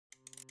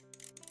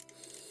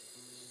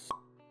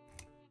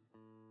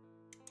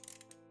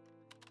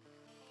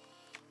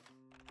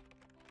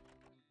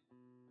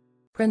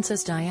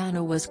Princess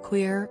Diana was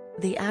queer,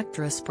 the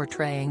actress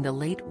portraying the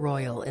late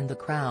royal in The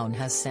Crown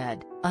has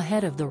said,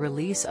 ahead of the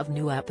release of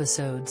new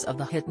episodes of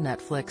the hit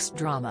Netflix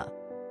drama.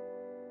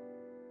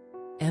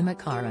 Emma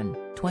Corrin,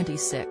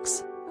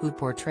 26, who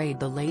portrayed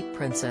the late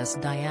Princess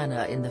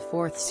Diana in the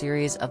fourth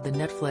series of the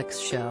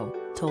Netflix show,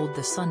 told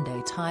the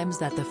Sunday Times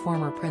that the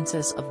former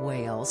Princess of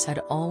Wales had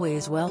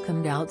always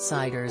welcomed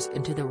outsiders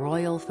into the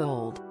royal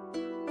fold.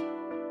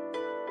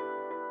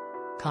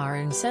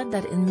 Corrin said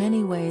that in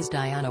many ways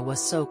Diana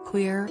was so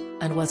queer,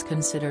 and was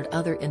considered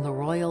other in the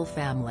royal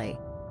family.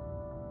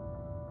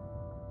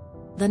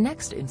 The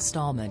next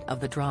installment of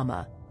the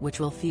drama, which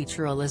will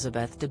feature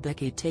Elizabeth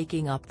Debicki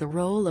taking up the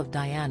role of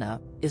Diana,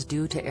 is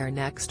due to air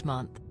next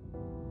month.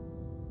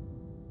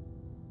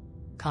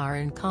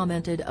 Corrin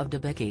commented of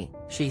Debicki,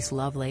 "She's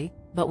lovely,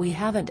 but we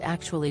haven't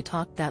actually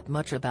talked that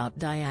much about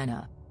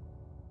Diana.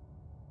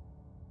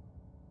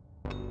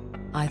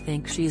 I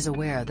think she's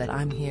aware that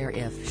I'm here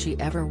if she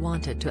ever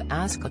wanted to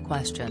ask a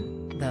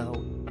question, though."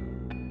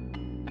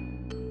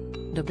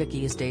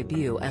 Debicki's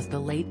debut as the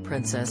late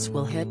princess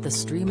will hit the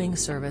streaming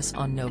service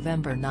on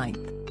November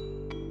 9th.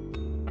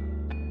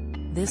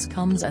 This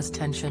comes as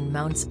tension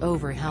mounts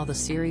over how the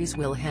series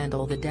will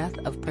handle the death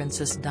of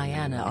Princess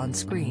Diana on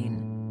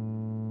screen.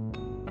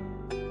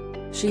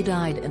 She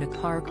died in a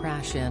car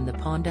crash in the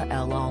Pont de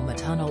l'Alma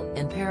tunnel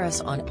in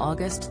Paris on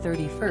August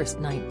 31,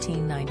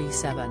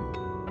 1997.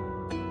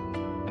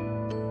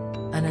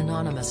 An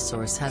anonymous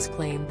source has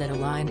claimed that a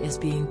line is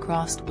being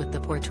crossed with the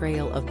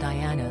portrayal of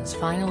Diana's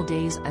final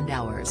days and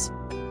hours.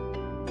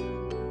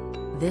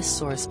 This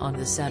source on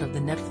the set of the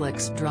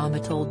Netflix drama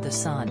told The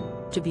Sun,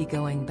 to be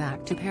going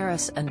back to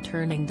Paris and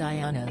turning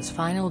Diana's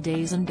final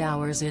days and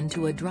hours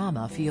into a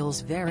drama feels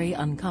very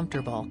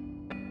uncomfortable.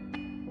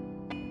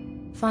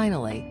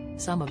 Finally,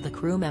 some of the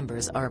crew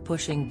members are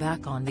pushing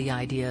back on the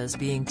ideas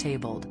being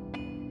tabled.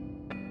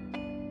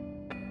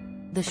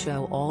 The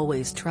show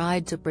always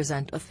tried to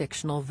present a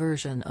fictional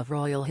version of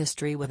royal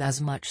history with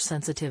as much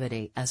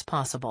sensitivity as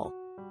possible.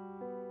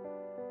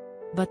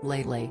 But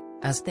lately,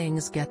 as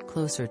things get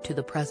closer to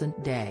the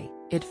present day,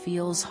 it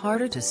feels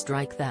harder to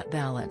strike that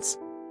balance.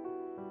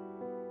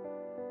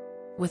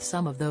 With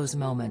some of those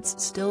moments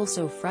still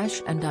so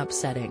fresh and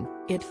upsetting,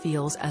 it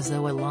feels as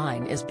though a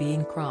line is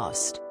being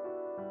crossed.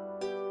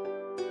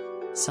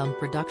 Some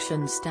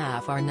production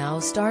staff are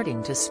now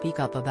starting to speak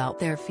up about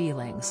their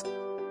feelings.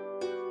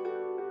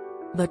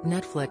 But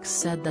Netflix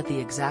said that the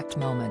exact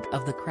moment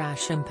of the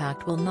crash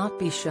impact will not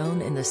be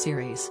shown in the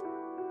series.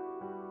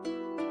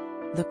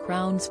 The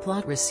Crown's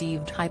plot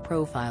received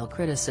high-profile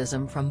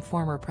criticism from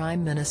former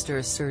Prime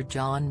Minister Sir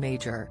John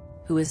Major,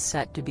 who is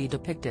set to be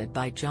depicted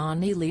by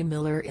Johnny Lee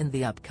Miller in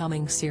the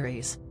upcoming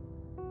series.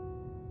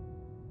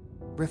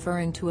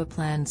 Referring to a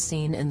planned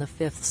scene in the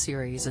fifth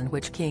series in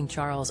which King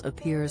Charles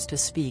appears to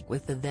speak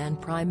with the then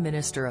Prime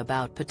Minister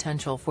about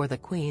potential for the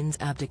Queen's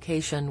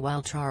abdication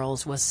while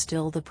Charles was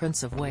still the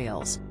Prince of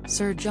Wales,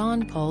 Sir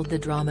John called the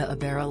drama a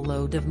barrel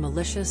load of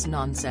malicious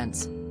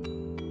nonsense.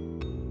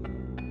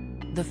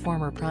 The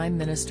former Prime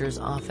Minister's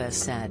office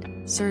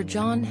said, "Sir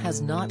John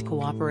has not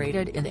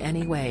cooperated in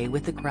any way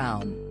with the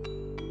Crown.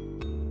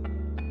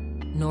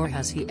 Nor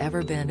has he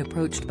ever been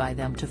approached by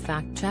them to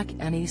fact-check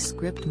any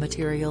script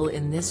material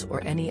in this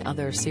or any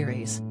other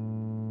series."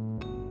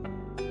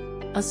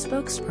 A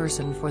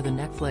spokesperson for the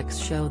Netflix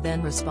show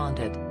then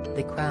responded,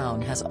 "The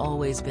Crown has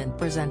always been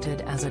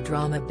presented as a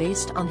drama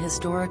based on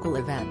historical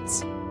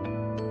events.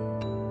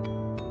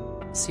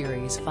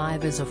 Series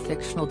 5 is a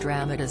fictional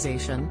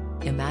dramatization,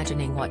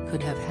 imagining what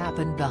could have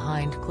happened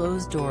behind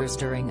closed doors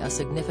during a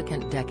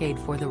significant decade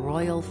for the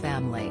royal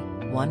family,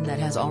 one that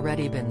has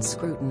already been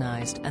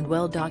scrutinized and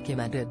well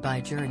documented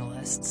by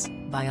journalists,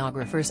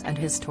 biographers and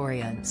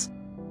historians."